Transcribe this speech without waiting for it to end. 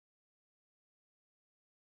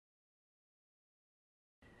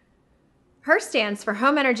HERS stands for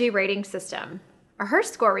Home Energy Rating System. A HERS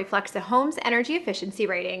score reflects a home's energy efficiency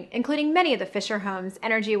rating, including many of the Fischer Home's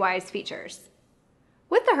energy-wise features.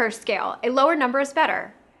 With the HERS scale, a lower number is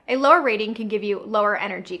better. A lower rating can give you lower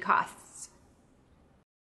energy costs.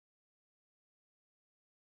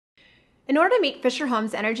 In order to meet Fischer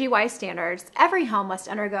Home's energy-wise standards, every home must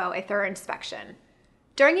undergo a thorough inspection.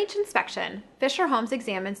 During each inspection, Fischer Homes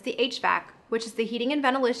examines the HVAC, which is the heating and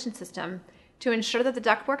ventilation system, to ensure that the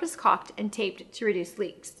ductwork is caulked and taped to reduce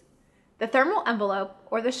leaks. The thermal envelope,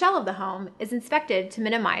 or the shell of the home, is inspected to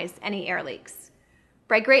minimize any air leaks.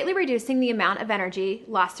 By greatly reducing the amount of energy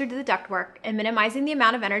lost through the ductwork and minimizing the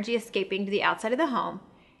amount of energy escaping to the outside of the home,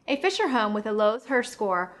 a Fischer home with a low HERS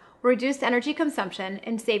score will reduce energy consumption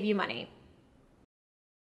and save you money.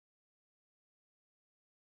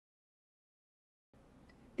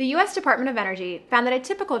 The U.S. Department of Energy found that a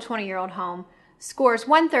typical 20-year-old home scores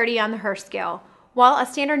 130 on the HERS scale, while a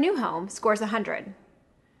standard new home scores 100.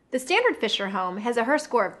 The standard Fischer home has a HERS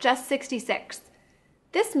score of just 66.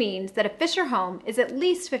 This means that a Fischer home is at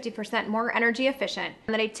least 50% more energy efficient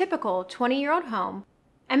than a typical 20-year-old home.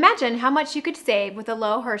 Imagine how much you could save with a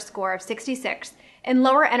low HERS score of 66 and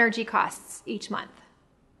lower energy costs each month.